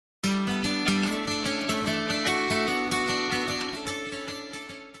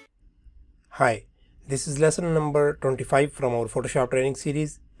Hi, this is lesson number 25 from our Photoshop training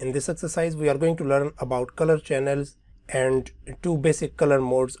series. In this exercise, we are going to learn about color channels and two basic color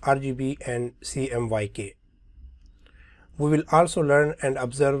modes RGB and CMYK. We will also learn and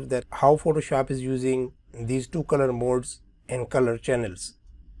observe that how Photoshop is using these two color modes and color channels.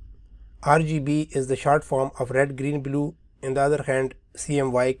 RGB is the short form of red, green, blue. On the other hand,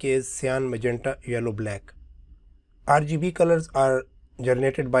 CMYK is cyan, magenta, yellow, black. RGB colors are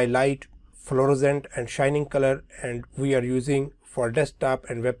generated by light, fluorescent and shining color, and we are using for desktop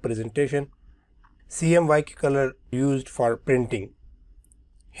and web presentation. CMYK color used for printing.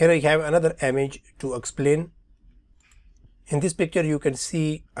 Here I have another image to explain. In this picture you can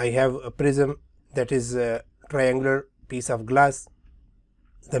see I have a prism that is a triangular piece of glass.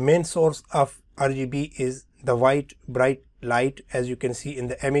 The main source of RGB is the white bright light, as you can see in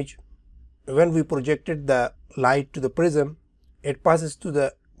the image. When we projected the light to the prism, it passes to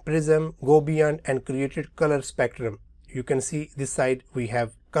the prism, go beyond and created color spectrum. You can see this side we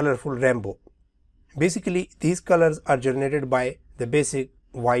have colorful rainbow. Basically these colors are generated by the basic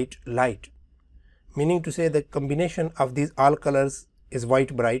white light, meaning to say the combination of these all colors is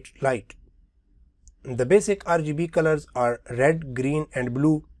white bright light. The basic RGB colors are red, green and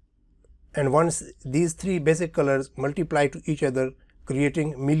blue, and once these three basic colors multiply to each other,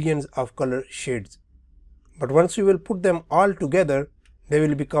 creating millions of color shades. But once you will put them all together, they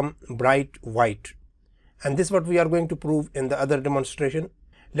will become bright white, and this is what we are going to prove in the other demonstration.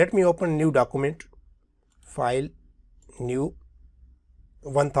 Let me open new document, file, new,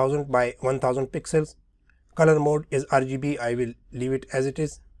 1000 by 1000 pixels. Color mode is RGB. I will leave it as it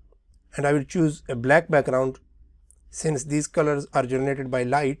is, and I will choose a black background. Since these colors are generated by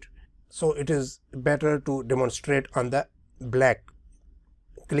light, so it is better to demonstrate on the black.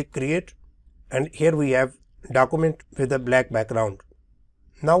 Click create, and here we have document with a black background.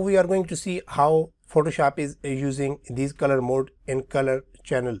 Now we are going to see how Photoshop is using these color mode in color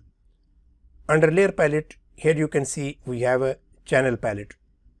channel. Under layer palette, here you can see we have a channel palette.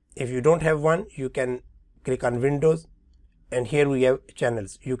 If you don't have one, you can click on Windows, and here we have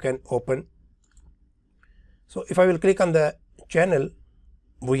channels. You can open. So if I will click on the channel,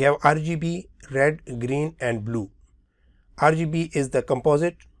 we have RGB, red, green and blue. RGB is the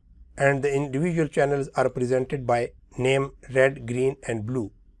composite, and the individual channels are presented by name red, green and blue.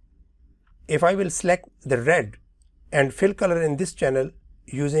 If I will select the red and fill color in this channel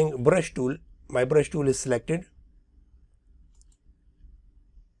using brush tool, my brush tool is selected,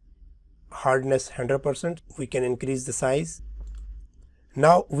 hardness 100%, we can increase the size.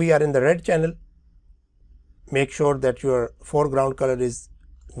 Now we are in the red channel. Make sure that your foreground color is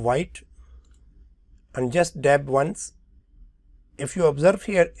white and just dab once. If you observe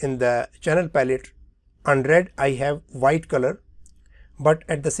here in the channel palette, on red I have white color, but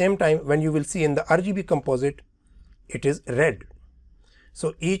at the same time when you will see in the RGB composite, it is red.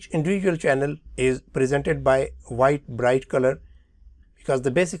 So each individual channel is presented by white bright color, because the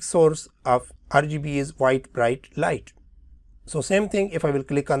basic source of RGB is white bright light. So same thing, if I will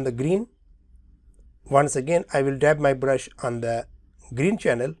click on the green, once again I will dab my brush on the green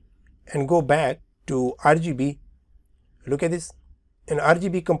channel and go back to RGB. Look at this. In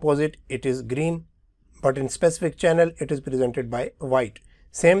RGB composite it is green, but in specific channel it is presented by white.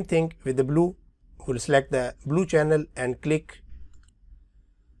 Same thing with the blue. We'll select the blue channel and click.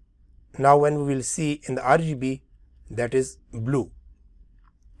 Now when we will see in the RGB, that is blue.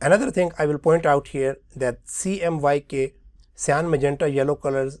 Another thing I will point out here, that CMYK, cyan, magenta, yellow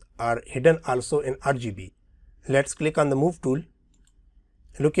colors are hidden also in RGB. Let's click on the move tool.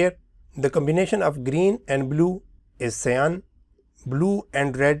 Look here, the combination of green and blue is cyan, blue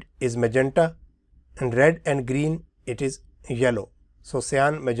and red is magenta, and red and green it is yellow. So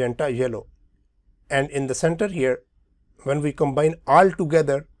cyan, magenta, yellow. And in the center here, when we combine all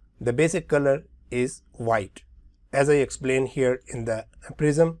together, the basic color is white, as I explained here in the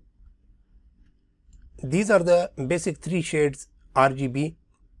prism. These are the basic three shades RGB,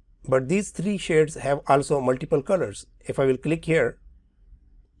 but these three shades have also multiple colors. If I will click here,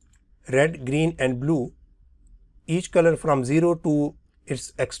 red, green and blue, each color from 0 to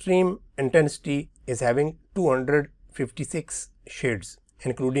its extreme intensity is having 256 shades,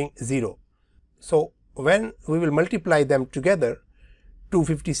 including 0. So when we will multiply them together,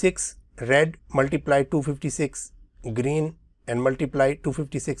 256 red multiply 256 green and multiply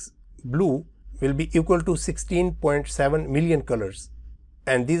 256 blue will be equal to 16.7 million colors,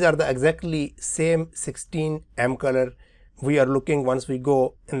 and these are the exactly same 16 M color we are looking once we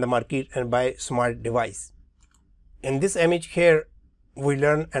go in the market and buy smart device. In this image here, we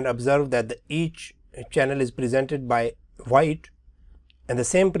learn and observe that each channel is presented by white, And the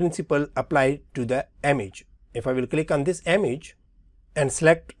same principle applied to the image. If I will click on this image and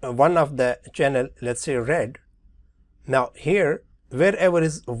select one of the channel, let's say red, now here wherever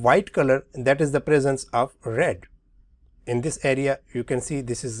is white color, that is the presence of red. In this area you can see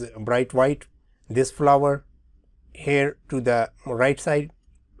this is bright white, this flower here to the right side.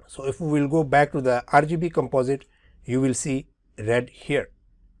 So if we will go back to the RGB composite, you will see red here.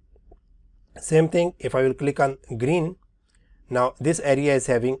 Same thing if I will click on green, now this area is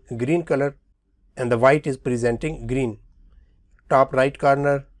having green color and the white is presenting green. Top right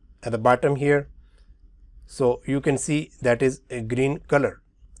corner, at the bottom here, so you can see that is a green color.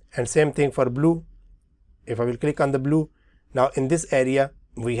 And same thing for blue. If I will click on the blue, now in this area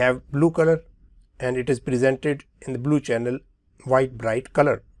we have blue color and it is presented in the blue channel, white bright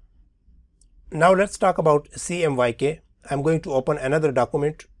color. Now let's talk about CMYK. I'm going to open another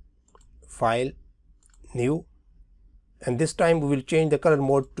document, file, new, and this time we will change the color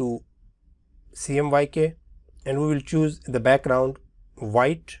mode to CMYK and we will choose the background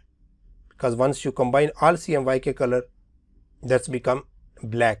white, because once you combine all CMYK color, that's become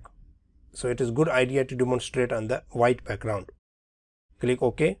black. So it is good idea to demonstrate on the white background. Click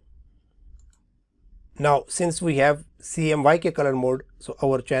OK. Now since we have CMYK color mode, so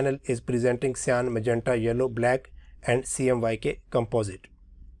our channel is presenting cyan, magenta, yellow, black and CMYK composite.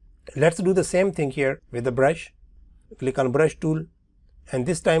 Let's do the same thing here with the brush. Click on brush tool and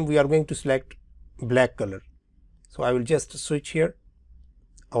this time we are going to select black color. So I will just switch here.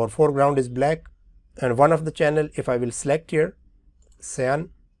 Our foreground is black and one of the channel, if I will select here cyan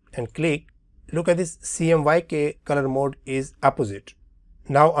and click, look at this, CMYK color mode is opposite.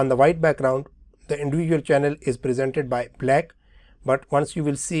 Now on the white background, the individual channel is presented by black, but once you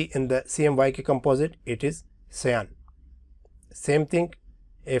will see in the CMYK composite, it is cyan. Same thing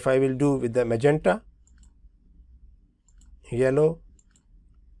if I will do with the magenta, yellow.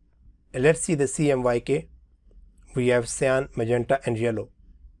 Let's see the CMYK. We have cyan, magenta and yellow.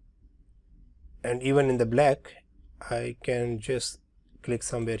 And even in the black, I can just click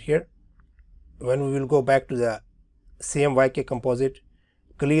somewhere here. When we will go back to the CMYK composite,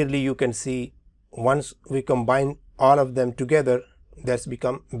 clearly you can see once we combine all of them together, that's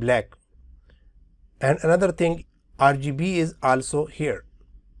become black. And another thing, RGB is also here.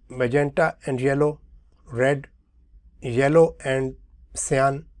 Magenta and yellow, red, yellow and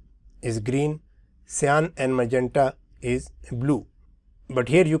cyan is green, cyan and magenta is blue. But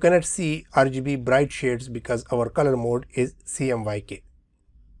here you cannot see RGB bright shades because our color mode is CMYK.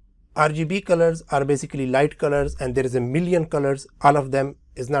 RGB colors are basically light colors and there is a million colors, all of them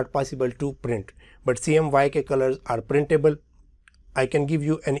is not possible to print. But CMYK colors are printable. I can give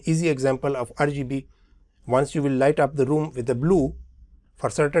you an easy example of RGB. Once you will light up the room with the blue, for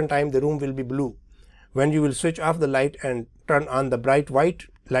certain time the room will be blue. When you will switch off the light and turn on the bright white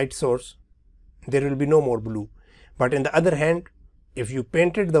light source, there will be no more blue. But in the other hand, if you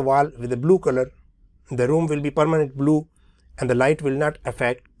painted the wall with a blue color, the room will be permanent blue and the light will not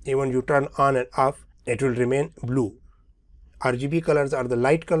affect. Even you turn on and off, it will remain blue. RGB colors are the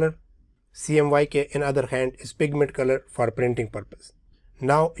light color. CMYK in other hand is pigment color for printing purpose.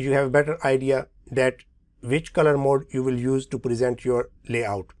 Now you have a better idea that which color mode you will use to present your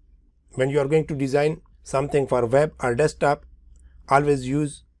layout. When you are going to design something for web or desktop, always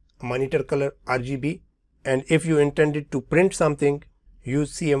use monitor color RGB, and if you intended to print something,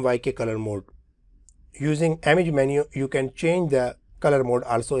 use CMYK color mode. Using image menu, you can change the color mode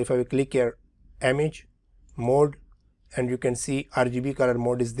also. If I will click here, image mode, and you can see RGB color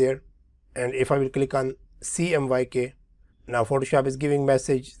mode is there. And if I will click on CMYK, now Photoshop is giving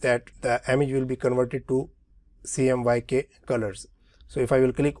message that the image will be converted to CMYK colors. So if I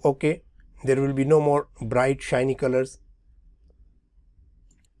will click OK, there will be no more bright shiny colors.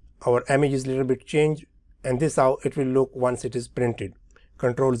 Our image is a little bit changed, and this how it will look once it is printed.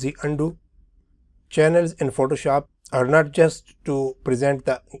 Ctrl Z undo. Channels in Photoshop are not just to present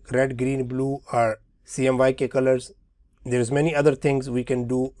the red, green, blue or CMYK colors. There is many other things we can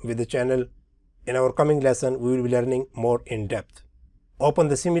do with the channel. In our coming lesson, we will be learning more in depth. Open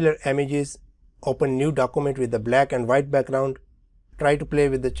the similar images, open new document with the black and white background. Try to play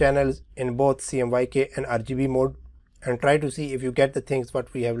with the channels in both CMYK and RGB mode and try to see if you get the things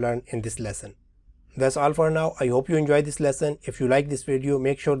what we have learned in this lesson. That's all for now. I hope you enjoyed this lesson. If you like this video,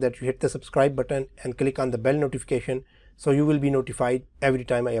 make sure that you hit the subscribe button and click on the bell notification so you will be notified every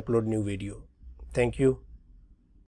time I upload new video. Thank you.